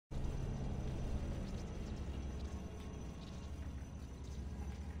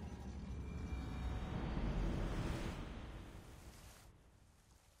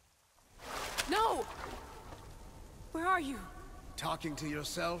Talking to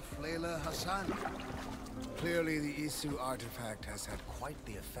yourself, Layla Hassan? Clearly the Isu artifact has had quite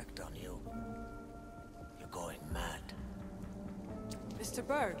the effect on you. You're going mad. Mr.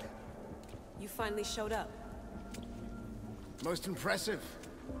 Berg, you finally showed up. Most impressive.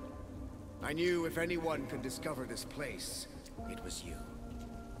 I knew if anyone could discover this place, it was you.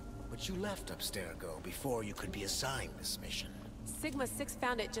 But you left Abstergo before you could be assigned this mission. Sigma 6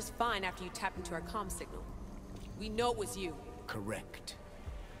 found it just fine after you tapped into our comm signal. We know it was you. Correct.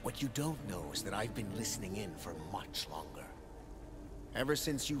 What you don't know is that I've been listening in for much longer. Ever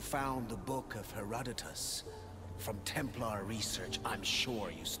since you found the Book of Herodotus, from Templar research I'm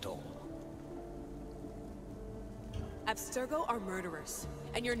sure you stole. Abstergo are murderers,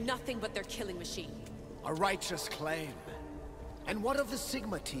 and you're nothing but their killing machine. A righteous claim. And what of the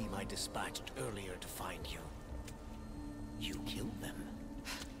Sigma team I dispatched earlier to find you? You killed them.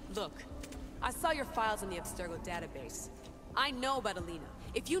 Look, I saw your files in the Abstergo database. I know about Alina.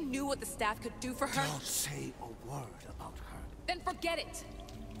 If you knew what the staff could do for her... Don't say a word about her. Then forget it!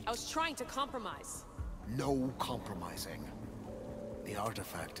 I was trying to compromise. No compromising. The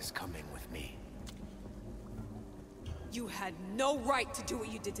artifact is coming with me. You had no right to do what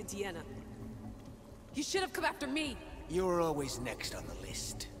you did to Deanna. You should have come after me. You're always next on the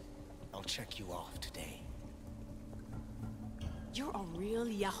list. I'll check you off today. You're a real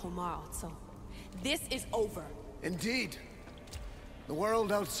Yahomar, Otso. This is over. Indeed. The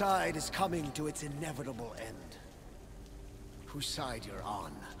world outside is coming to its inevitable end. Whose side you're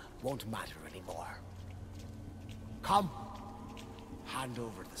on won't matter anymore. Come. Hand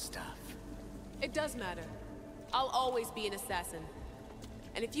over the staff. It does matter. I'll always be an assassin.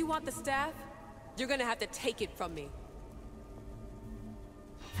 And if you want the staff, you're gonna have to take it from me.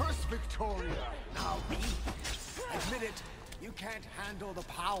 First Victoria, now me. Admit it, you can't handle the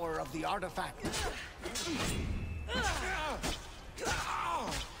power of the artifact.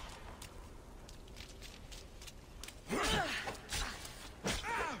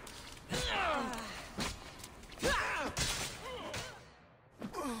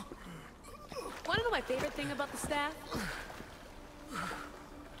 Wanna know my favorite thing about the staff?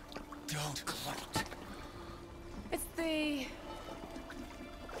 Don't gloat. It's the...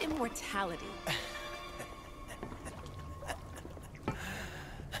 immortality.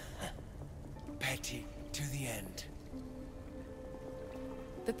 Petty to the end.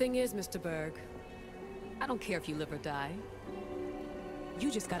 The thing is, Mr. Berg, I don't care if you live or die. You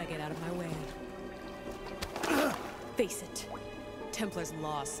just gotta get out of my way. Face it, Templar's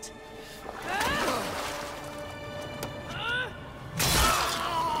lost.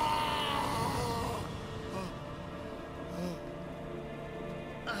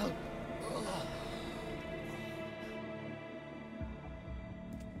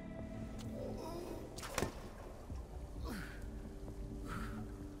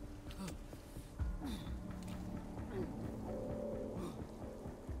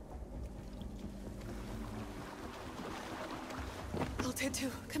 Altair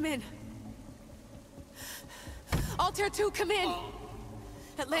 2, come in. Altair 2, come in!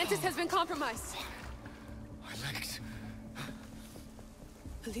 Atlantis has been compromised. I liked...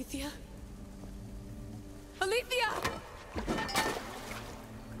 Alethea? Alethea!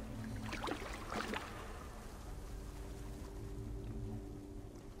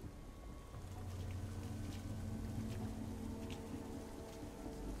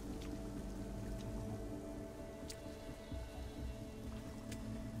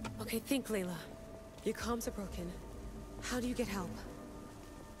 Okay, think, Layla. Your comms are broken. How do you get help?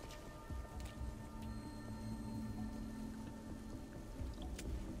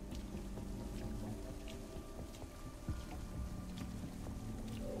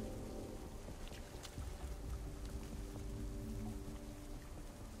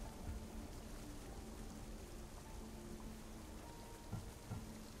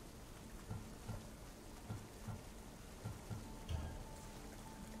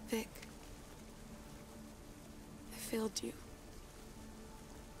 Vic, I failed you.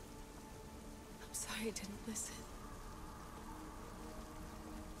 I'm sorry I didn't listen.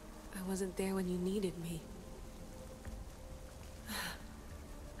 I wasn't there when you needed me.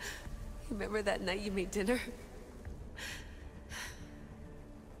 Remember that night you made dinner?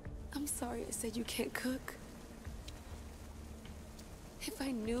 I'm sorry I said you can't cook. If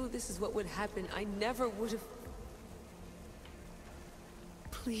I knew this is what would happen, I never would have...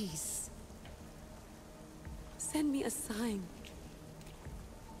 Please. Send me a sign.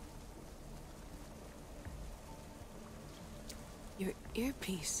 Your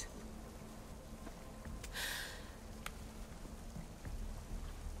earpiece.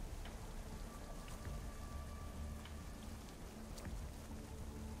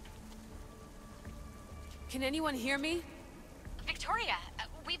 Can anyone hear me? Victoria,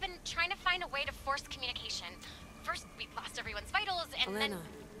 we've been trying to find a way to force communication. First, we lost everyone's vitals, and then...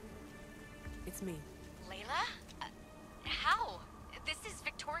 It's me. Layla? How? This is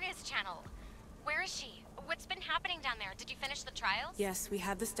Victoria's channel. Where is she? What's been happening down there? Did you finish the trials? Yes, we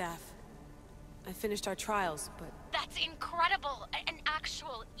have the staff. I finished our trials, but... That's incredible! An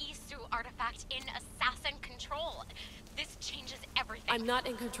actual Isu artifact in assassin control. This changes everything. I'm not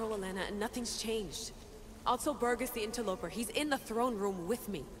in control, Elena, and nothing's changed. Otso Berg is the interloper. He's in the throne room with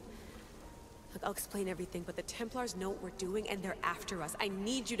me. Look, I'll explain everything, but the Templars know what we're doing, and they're after us. I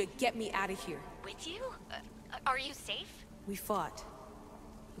need you to get me out of here. With you? Are you safe? We fought.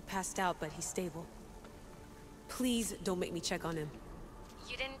 He passed out, but he's stable. Please don't make me check on him.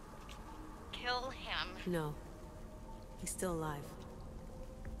 You didn't... kill him? No. He's still alive.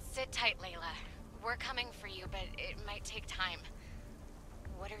 Sit tight, Layla. We're coming for you, but it might take time.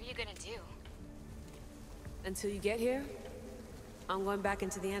 What are you gonna do? Until you get here, I'm going back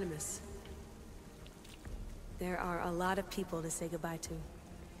into the Animus. There are a lot of people to say goodbye to.